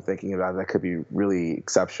I'm thinking about that could be really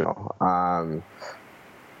exceptional.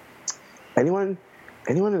 Anyone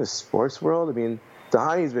in the sports world? I mean,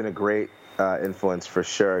 Dhani's been a great influence for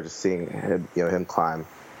sure. Just seeing him climb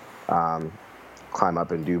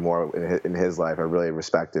up and do more in his life, I really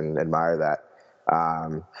respect and admire that.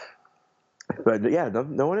 But yeah,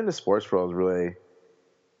 no one in the sports world is really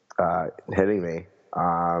hitting me.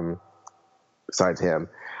 Besides him.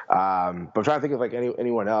 But I'm trying to think of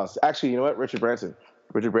anyone else. Actually, you know what? Richard Branson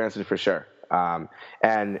for sure.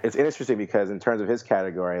 And it's interesting because in terms of his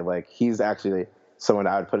category, he's actually someone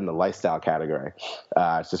I would put in the lifestyle category.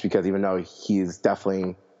 Just because even though he's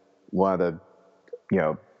definitely one of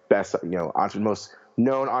the, best, most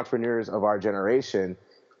known entrepreneurs of our generation,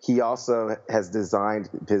 he also has designed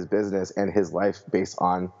his business and his life based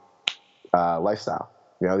on lifestyle.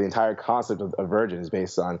 The entire concept of Virgin is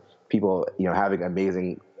based on people, having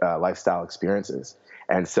amazing lifestyle experiences.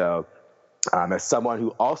 And so as someone who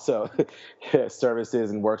also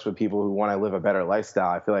services and works with people who want to live a better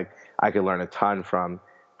lifestyle, I feel like I could learn a ton from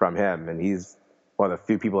him. And he's one of the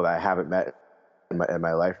few people that I haven't met in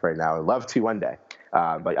my life right now. I'd love to one day.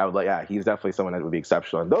 But I would he's definitely someone that would be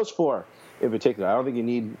exceptional. And those 4 in particular, I don't think you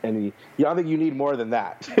need more than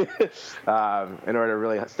that in order to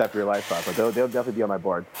really step your life up. But they'll definitely be on my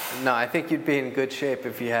board. No, I think you'd be in good shape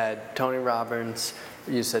if you had Tony Robbins.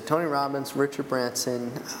 You said Tony Robbins, Richard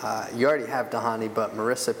Branson. You already have Dhani, but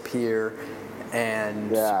Marissa Peer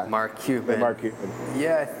and Yeah. Mark Cuban. Mark Cuban.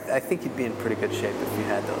 Yeah, I think you'd be in pretty good shape if you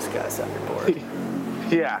had those guys on your board.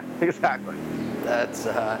 Yeah, exactly. That's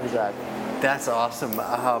Exactly. That's awesome.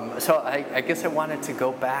 So I guess I wanted to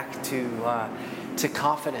go back to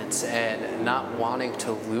confidence and not wanting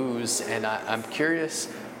to lose, and I'm curious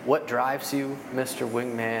what drives you, Mr.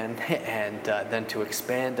 Wingman, and then to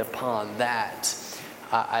expand upon that,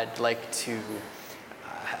 I'd like to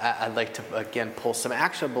again pull some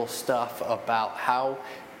actionable stuff about how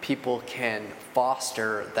people can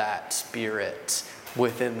foster that spirit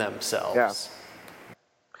within themselves.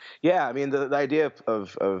 Yeah, I mean the idea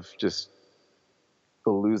of just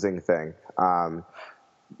the losing thing.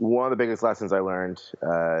 One of the biggest lessons I learned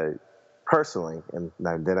personally, and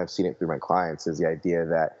then I've seen it through my clients, is the idea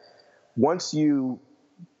that once you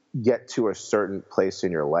get to a certain place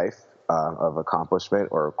in your life of accomplishment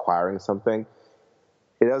or acquiring something,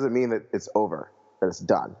 it doesn't mean that it's over, that it's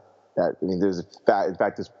done. In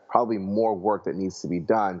fact, there's probably more work that needs to be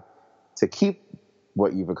done to keep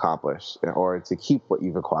what you've accomplished or to keep what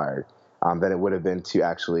you've acquired than it would have been to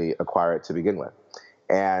actually acquire it to begin with.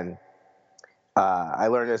 And I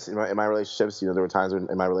learned this in my relationships. There were times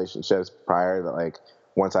in my relationships prior that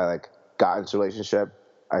once I got into a relationship,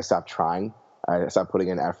 I stopped trying. I stopped putting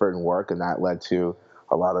in effort and work, and that led to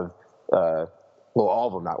a lot of all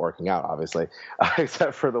of them not working out, obviously,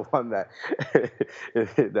 except for the one that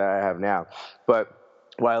that I have now. But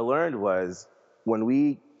what I learned was when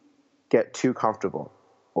we get too comfortable,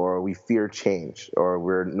 or we fear change, or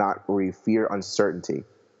we fear uncertainty,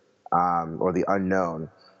 or the unknown,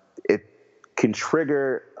 it can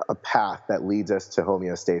trigger a path that leads us to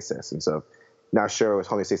homeostasis. And so, not sure what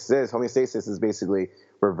homeostasis is. Homeostasis is basically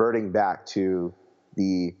reverting back to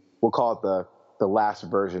we'll call it the last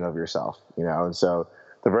version of yourself, And so,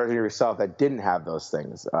 the version of yourself that didn't have those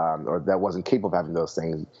things, or that wasn't capable of having those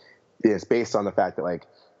things, is based on the fact that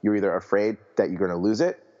you're either afraid that you're going to lose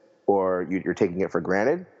it, or you're taking it for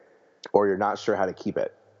granted, or you're not sure how to keep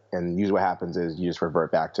it. And usually what happens is you just go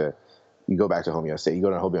back to homeostasis. You go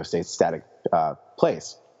to a homeostatic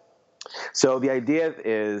place. So the idea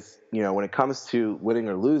is, when it comes to winning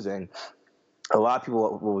or losing, a lot of people,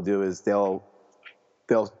 what will do is they'll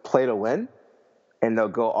play to win and they'll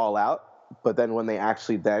go all out. But then when they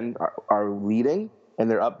actually then are leading and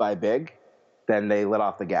they're up by big, then they let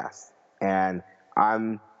off the gas. And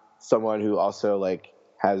I'm someone who also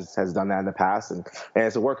has done that in the past, and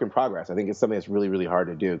it's a work in progress. I think it's something that's really, really hard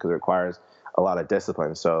to do because it requires a lot of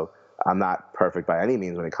discipline. So I'm not perfect by any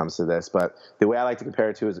means when it comes to this, but the way I like to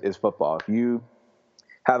compare it to is football. If you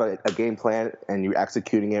have a game plan and you're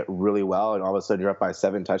executing it really well, and all of a sudden you're up by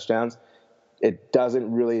 7 touchdowns, it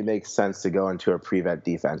doesn't really make sense to go into a prevent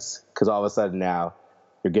defense, because all of a sudden now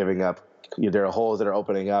you're giving up. There are holes that are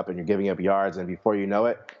opening up, and you're giving up yards, and before you know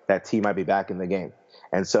it, that team might be back in the game.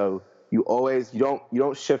 And so you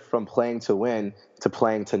don't shift from playing to win to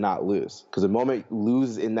playing to not lose, because the moment you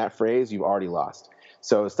lose in that phrase, you've already lost.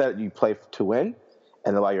 So instead, you play to win,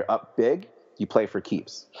 and then while you're up big, you play for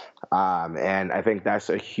keeps. And I think that's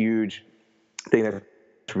a huge thing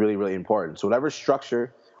that's really, really important. So whatever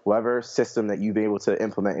structure, whatever system that you've been able to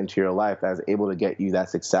implement into your life that is able to get you that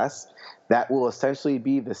success, that will essentially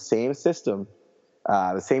be the same system,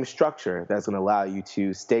 the same structure that's going to allow you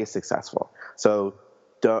to stay successful. So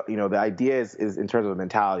the idea is in terms of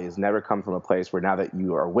mentality, is never come from a place where now that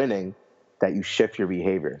you are winning, that you shift your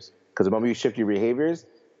behaviors. Because the moment you shift your behaviors,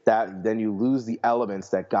 then you lose the elements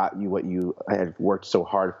that got you what you had worked so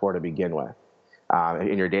hard for to begin with.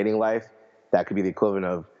 In your dating life, that could be the equivalent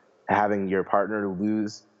of having your partner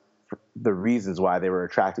lose the reasons why they were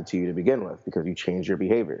attracted to you to begin with, because you changed your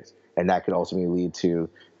behaviors. And that could ultimately lead to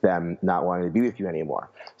them not wanting to be with you anymore.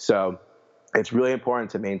 So it's really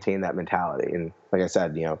important to maintain that mentality. And like I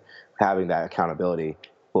said, having that accountability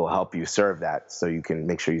will help you serve that, so you can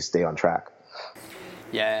make sure you stay on track.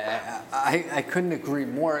 Yeah, I couldn't agree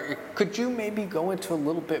more. Could you maybe go into a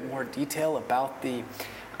little bit more detail about the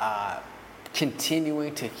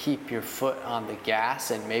continuing to keep your foot on the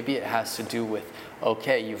gas? And maybe it has to do with,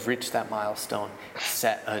 okay, you've reached that milestone,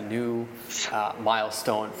 set a new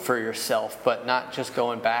milestone for yourself, but not just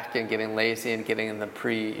going back and getting lazy and getting in the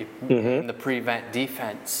prevent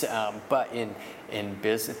defense, but in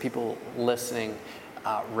business, people listening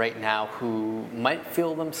right now who might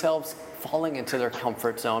feel themselves falling into their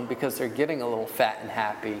comfort zone because they're getting a little fat and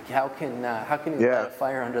happy. How can you light a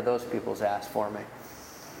fire under those people's ass for me?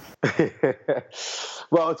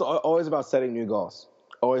 Well, it's always about setting new goals.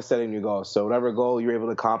 Always setting new goals. So whatever goal you're able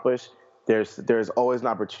to accomplish, there's always an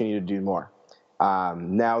opportunity to do more.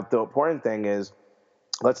 Now, the important thing is,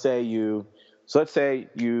 let's say you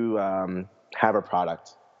have a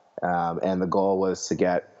product and the goal was to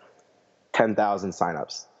get 10,000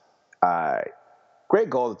 signups. Great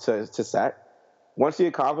goal to set. Once you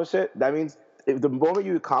accomplish it, that means the moment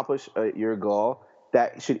you accomplish your goal,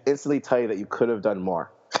 that should instantly tell you that you could have done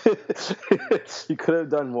more. You could have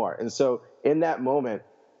done more. And so in that moment,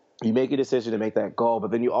 you make a decision to make that goal,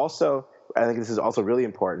 but then you also, I think this is also really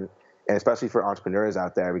important, and especially for entrepreneurs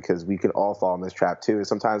out there, because we can all fall in this trap too, is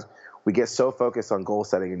sometimes we get so focused on goal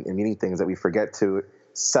setting and meeting things that we forget to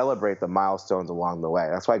celebrate the milestones along the way.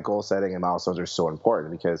 That's why goal setting and milestones are so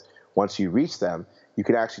important, because once you reach them, you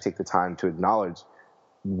can actually take the time to acknowledge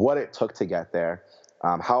what it took to get there,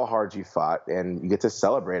 how hard you fought, and you get to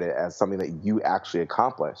celebrate it as something that you actually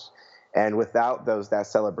accomplished. And without that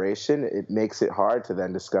celebration, it makes it hard to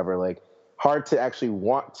then discover, hard to actually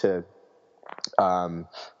want to.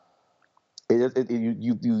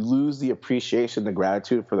 You lose the appreciation, the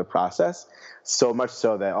gratitude for the process, so much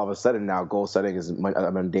so that all of a sudden now goal setting is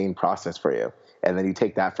a mundane process for you, and then you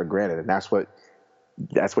take that for granted, and that's when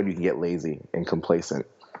you can get lazy and complacent,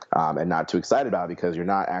 and not too excited about it, because you're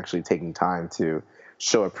not actually taking time to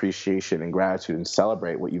show appreciation and gratitude and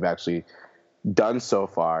celebrate what you've actually done so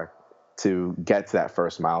far to get to that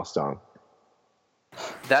first milestone.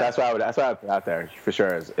 That's what I would put out there for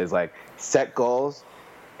sure, is set goals.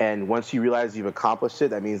 And once you realize you've accomplished it,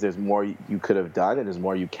 that means there's more you could have done and there's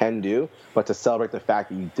more you can do, but to celebrate the fact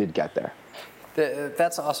that you did get there.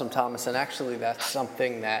 That's awesome, Thomas. And actually, that's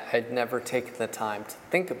something that I'd never taken the time to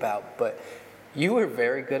think about. But you were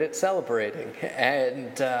very good at celebrating,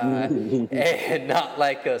 and not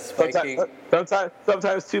like a spiking.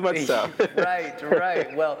 Sometimes too much so.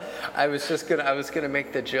 Right. Well, I was gonna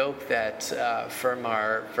make the joke that from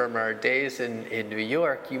our days in New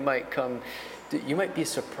York, you might be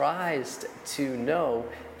surprised to know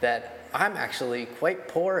that I'm actually quite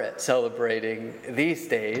poor at celebrating these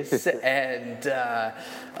days, and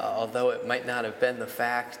although it might not have been the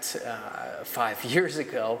fact 5 years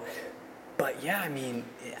ago, but yeah, I mean,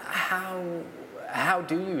 how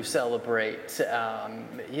do you celebrate?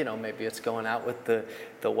 Maybe it's going out with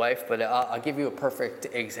the wife, but I'll give you a perfect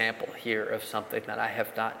example here of something that I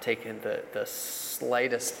have not taken the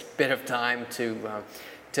slightest bit of time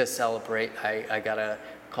to celebrate. I got a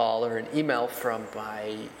call or an email from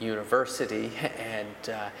my university, and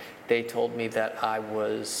they told me that I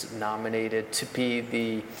was nominated to be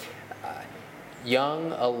the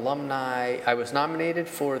Young Alumni. I was nominated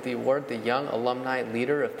for the award, the Young Alumni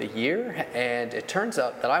Leader of the Year, and it turns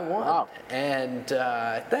out that I won. Wow. And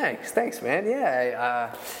thanks, man.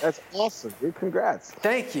 Yeah. That's awesome, dude. Congrats.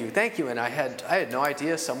 Thank you. And I had no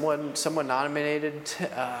idea someone nominated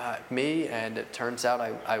me, and it turns out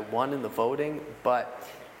I won in the voting. But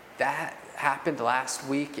that happened last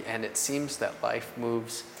week, and it seems that life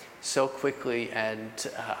moves so quickly and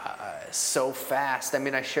so fast. I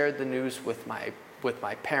mean, I shared the news with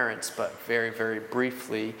my parents, but very, very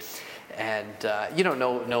briefly. And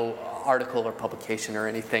no article or publication or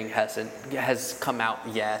anything has come out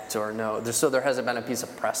yet, or so there hasn't been a piece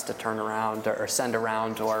of press to turn around or send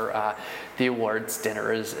around, or the awards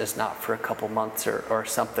dinner is not for a couple months or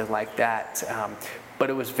something like that. But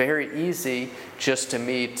it was very easy just for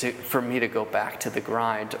me to go back to the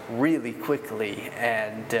grind really quickly,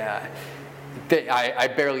 and I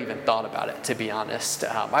barely even thought about it, to be honest.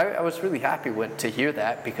 I was really happy to hear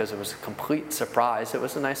that, because it was a complete surprise. It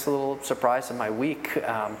was a nice little surprise in my week.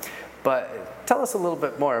 But tell us a little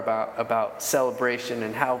bit more about celebration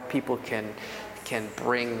and how people can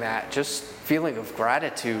bring that just feeling of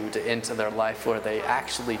gratitude into their life, where they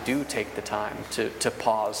actually do take the time to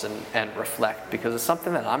pause and reflect, because it's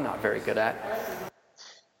something that I'm not very good at.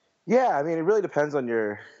 Yeah, I mean, it really depends on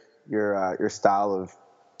your style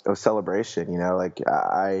of celebration.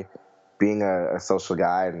 I, being a social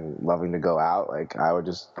guy and loving to go out, I would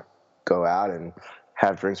just go out and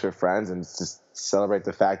have drinks with friends and just celebrate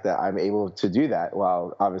the fact that I'm able to do that,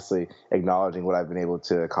 while obviously acknowledging what I've been able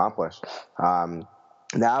to accomplish.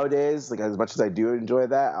 Nowadays, as much as I do enjoy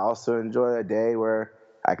that, I also enjoy a day where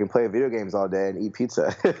I can play video games all day and eat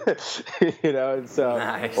pizza, and so,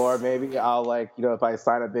 nice. Or maybe I'll if I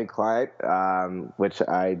sign a big client, which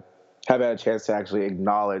I haven't had a chance to actually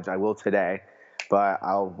acknowledge, I will today, but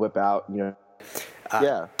I'll whip out,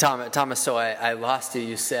 yeah. Thomas, so I lost you.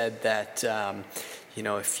 You said that,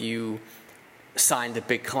 if you signed a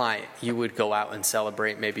big client, you would go out and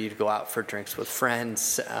celebrate. Maybe you'd go out for drinks with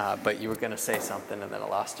friends, but you were going to say something and then I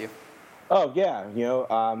lost you. Oh, yeah.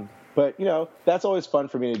 But, that's always fun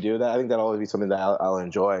for me to do that. I think that'll always be something that I'll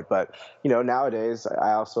enjoy. But, nowadays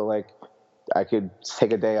I also I could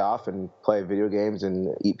take a day off and play video games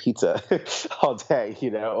and eat pizza all day,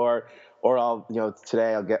 or I'll,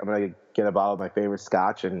 today I'm going to get a bottle of my favorite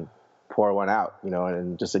scotch and pour one out,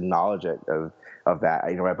 and just acknowledge it of that,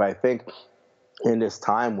 right? But I think in this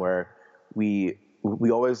time where we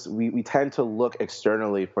tend to look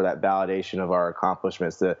externally for that validation of our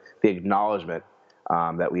accomplishments, the acknowledgement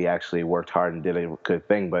that we actually worked hard and did a good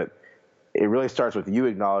thing. But it really starts with you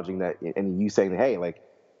acknowledging that, and you saying, hey, like,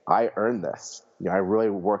 I earned this. I really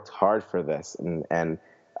worked hard for this, and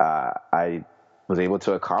I was able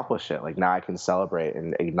to accomplish it. Like, now I can celebrate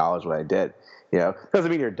and acknowledge what I did. Doesn't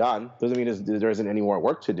mean you're done. Doesn't mean there isn't any more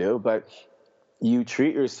work to do. But you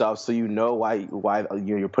treat yourself so you know why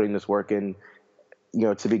you're putting this work in,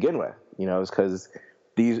 to begin with. It's because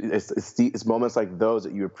it's moments like those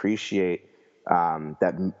that you appreciate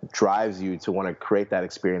that drives you to want to create that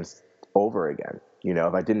experience over again.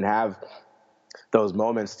 If I didn't have those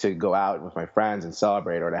moments to go out with my friends and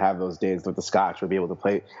celebrate, or to have those days with the scotch, or be able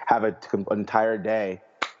to have an entire day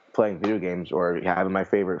playing video games or having my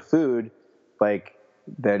favorite food, like,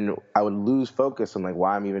 then I would lose focus on like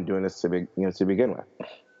why I'm even doing this to begin with,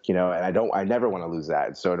 and I never want to lose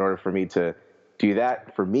that. So in order for me to do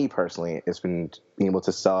that, for me personally, it's been being able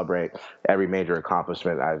to celebrate every major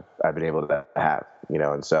accomplishment I've been able to have,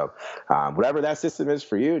 and so whatever that system is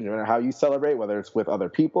for you, no matter how you celebrate, whether it's with other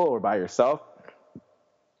people or by yourself,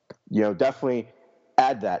 definitely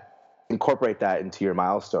incorporate that into your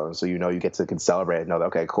milestones, so you get to celebrate and know that,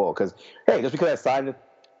 okay, cool, because hey, just because I signed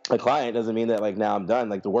a client doesn't mean that like now I'm done.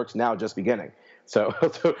 Like, the work's now just beginning. So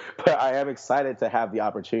but I am excited to have the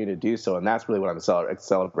opportunity to do so, and that's really what I'm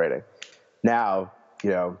celebrating. Now,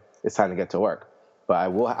 it's time to get to work. But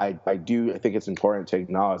I think it's important to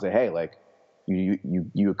acknowledge that, hey, like,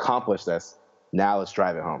 you accomplished this. Now let's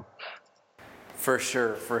drive it home. For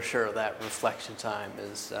sure. That reflection time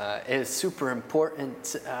is super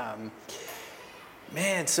important.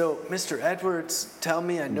 Man, so Mr. Edwards, tell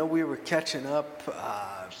me, I know we were catching up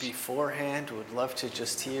beforehand. Would love to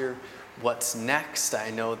just hear what's next. I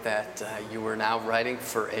know that you are now writing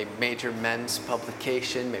for a major men's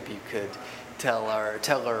publication. Maybe you could tell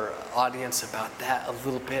our audience about that a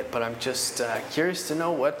little bit, but I'm just curious to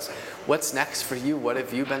know what's next for you. What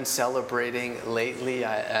have you been celebrating lately?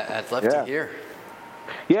 I'd love to hear.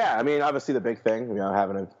 Yeah, I mean, obviously the big thing,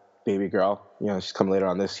 having a baby girl, she's coming later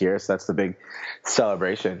on this year, so that's the big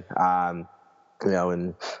celebration. And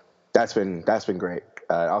that's been great.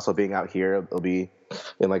 Also being out here, it'll be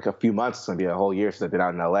in like a few months. It's gonna be a whole year since I've been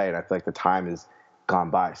out in LA, and I feel like the time has gone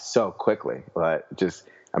by so quickly. But just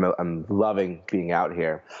I'm loving being out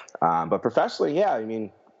here. But professionally, yeah, I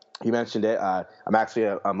mean, you mentioned it. I'm actually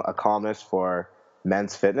a columnist for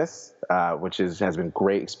Men's Fitness, which has been a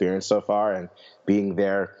great experience so far, and being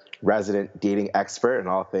their resident dating expert in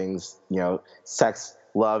all things, sex,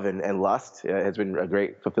 love, and lust has been a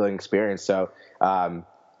great, fulfilling experience. So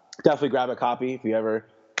definitely grab a copy if you ever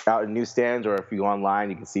out in newsstands, or if you go online,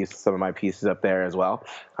 you can see some of my pieces up there as well.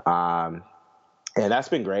 And that's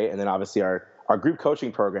been great. And then obviously our group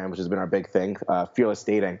coaching program, which has been our big thing, Fearless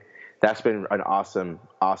Dating. That's been an awesome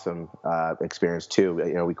experience too.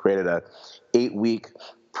 We created a 8-week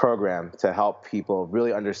program to help people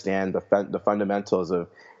really understand the fundamentals of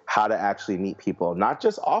how to actually meet people, not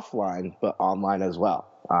just offline, but online as well.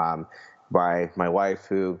 My wife,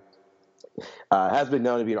 who has been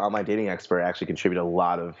known to be an online dating expert, actually contributed a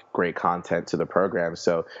lot of great content to the program.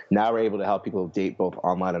 So now we're able to help people date both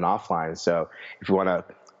online and offline. So if you want to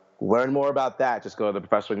learn more about that, just go to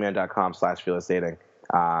theprofessionalwingman.com/fearlessdating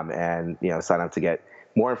and sign up to get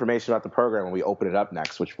more information about the program when we open it up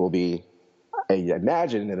next, which will be, I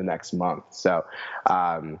imagine, in the next month. So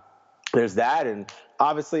there's that, and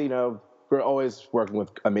obviously, we're always working with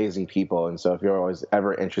amazing people. And so if you're always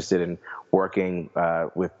ever interested in working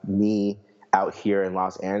with me out here in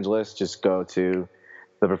Los Angeles, just go to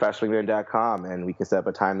theprofessionalwingman.com and we can set up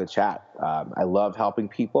a time to chat. I love helping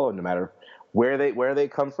people, and no matter where they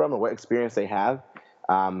come from or what experience they have,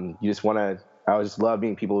 I just love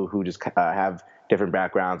meeting people who just have different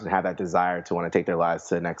backgrounds and have that desire to want to take their lives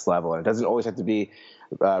to the next level. And it doesn't always have to be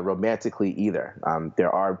romantically either.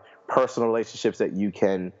 There are personal relationships that you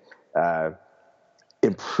can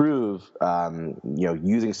improve,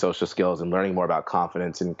 using social skills and learning more about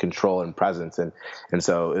confidence and control and presence. And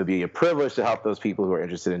so it would be a privilege to help those people who are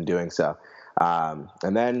interested in doing so.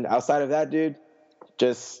 And then outside of that, dude,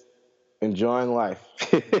 just enjoying life.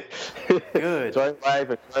 Good. Enjoying life,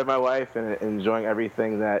 enjoying my wife, and enjoying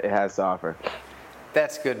everything that it has to offer.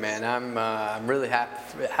 That's good, man. I'm really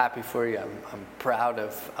happy for you. I'm proud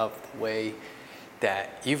of the way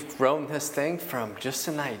that you've grown this thing from just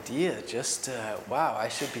an idea, wow, I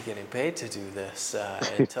should be getting paid to do this,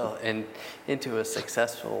 into a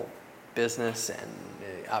successful business, and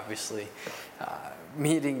obviously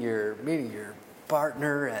meeting your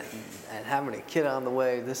partner and having a kid on the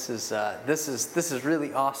way. This is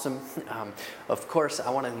really awesome. Of course, I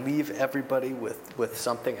want to leave everybody with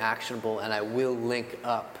something actionable, and I will link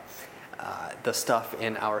up the stuff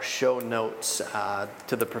in our show notes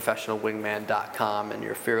to the professionalwingman.com and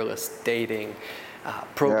your fearless dating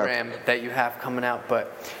program that you have coming out.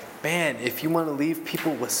 But man, if you want to leave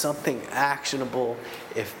people with something actionable,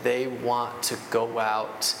 if they want to go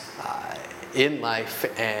out in life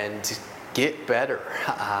and get better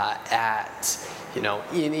at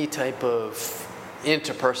any type of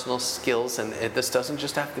interpersonal skills, and this doesn't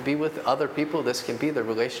just have to be with other people, this can be the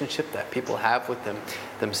relationship that people have with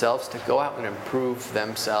themselves, to go out and improve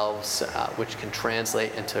themselves, which can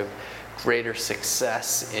translate into greater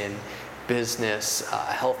success in business,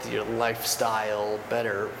 healthier lifestyle,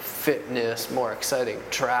 better fitness, more exciting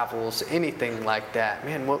travels, anything like that.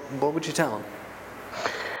 Man, what would you tell them?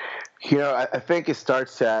 I think it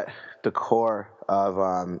starts at the core of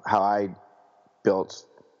how I built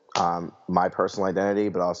my personal identity,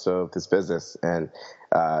 but also this business. And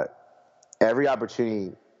every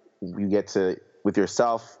opportunity you get to, with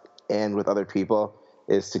yourself and with other people,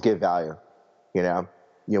 is to give value.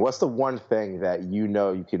 What's the one thing that you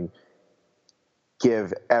can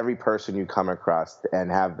give every person you come across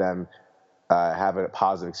and have them have a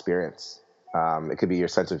positive experience? It could be your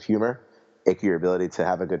sense of humor. It could be your ability to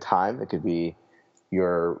have a good time. It could be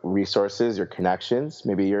your resources, your connections.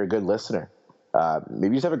 Maybe you're a good listener. Maybe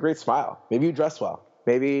you just have a great smile. Maybe you dress well.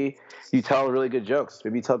 Maybe you tell really good jokes.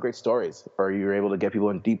 Maybe you tell great stories, or you're able to get people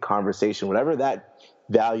in deep conversation. Whatever that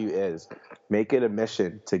value is, make it a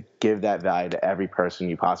mission to give that value to every person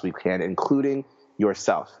you possibly can, including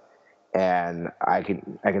yourself. And I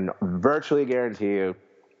can virtually guarantee you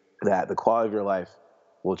that the quality of your life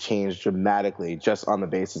will change dramatically just on the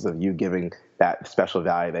basis of you giving that special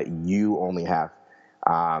value that you only have.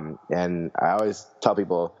 And I always tell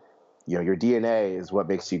people, your DNA is what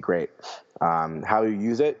makes you great. How you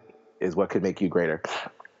use it is what could make you greater.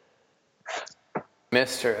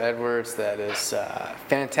 Mr. Edwards, that is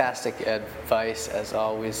fantastic advice as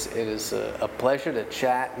always. It is a pleasure to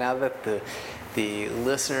chat. Now that the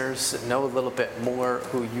listeners know a little bit more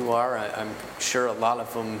who you are, I'm sure a lot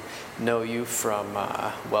of them know you from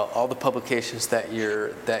all the publications that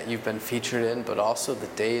you've been featured in, but also the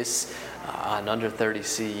days on Under 30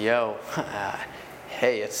 CEO.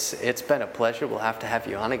 Hey, it's been a pleasure. We'll have to have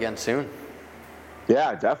you on again soon.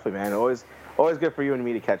 Yeah, definitely, man. Always good for you and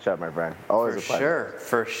me to catch up, my friend. Always a pleasure.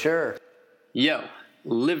 For sure. Yo,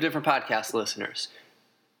 Live Different podcast listeners,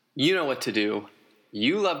 you know what to do.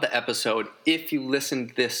 You love the episode. If you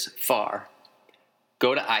listened this far,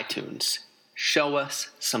 go to iTunes. Show us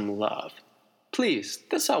some love. Please,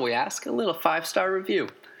 that's all we ask. A little 5-star review.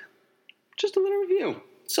 Just a little review.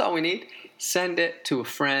 That's all we need. Send it to a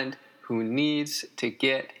friend who needs to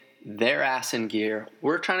get their ass in gear.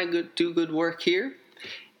 We're trying to do good work here,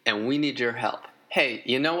 and we need your help. Hey,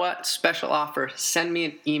 you know what? Special offer. Send me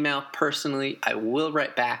an email personally. I will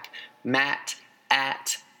write back.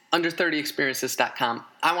 Matt@under30experiences.com.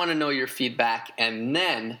 I want to know your feedback, and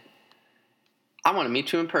then I want to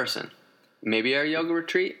meet you in person. Maybe our yoga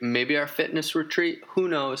retreat, maybe our fitness retreat, who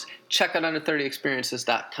knows? Check out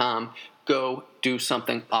under30experiences.com. Go do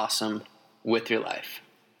something awesome with your life.